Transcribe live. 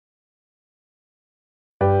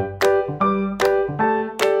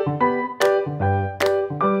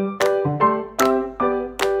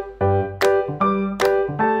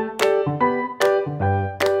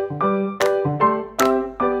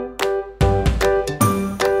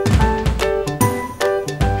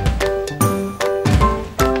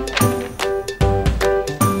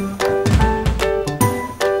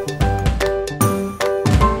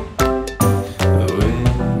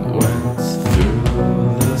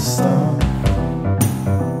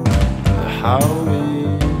How we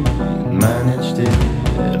managed it,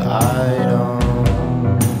 I don't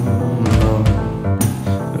know.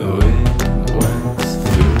 We went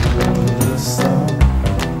through the storm.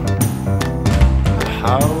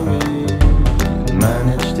 How we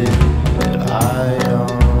managed it, I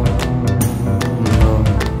don't know.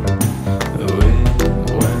 We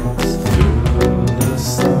went through the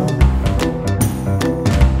storm.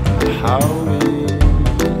 How we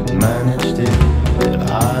managed it,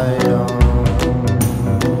 I don't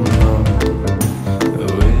know. We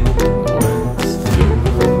went through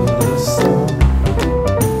the storm.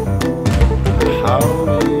 How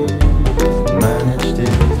we managed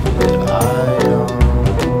it, I don't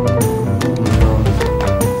know.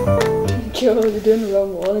 Joe, you're doing the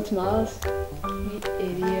wrong one. It's Mars. You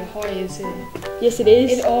idiot, how is it? Yes, it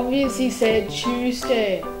is. It obviously said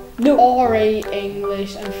Tuesday. No. RA,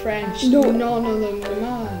 English and French. No. None of them were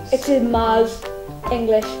Mars. It's in Mars,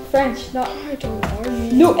 English, French, not. I don't know.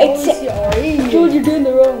 No, it's RA. Joe, you're doing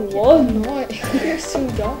the wrong one. No, you're so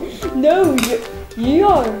dumb. No, you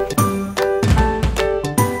are.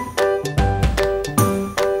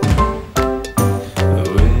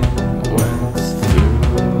 We went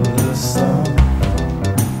through the storm.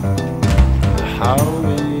 How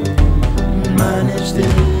we managed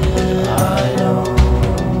it, I don't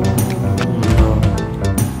know.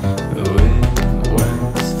 We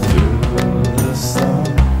went through the storm.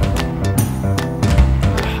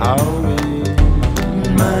 How we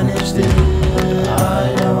managed it,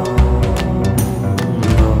 I don't know.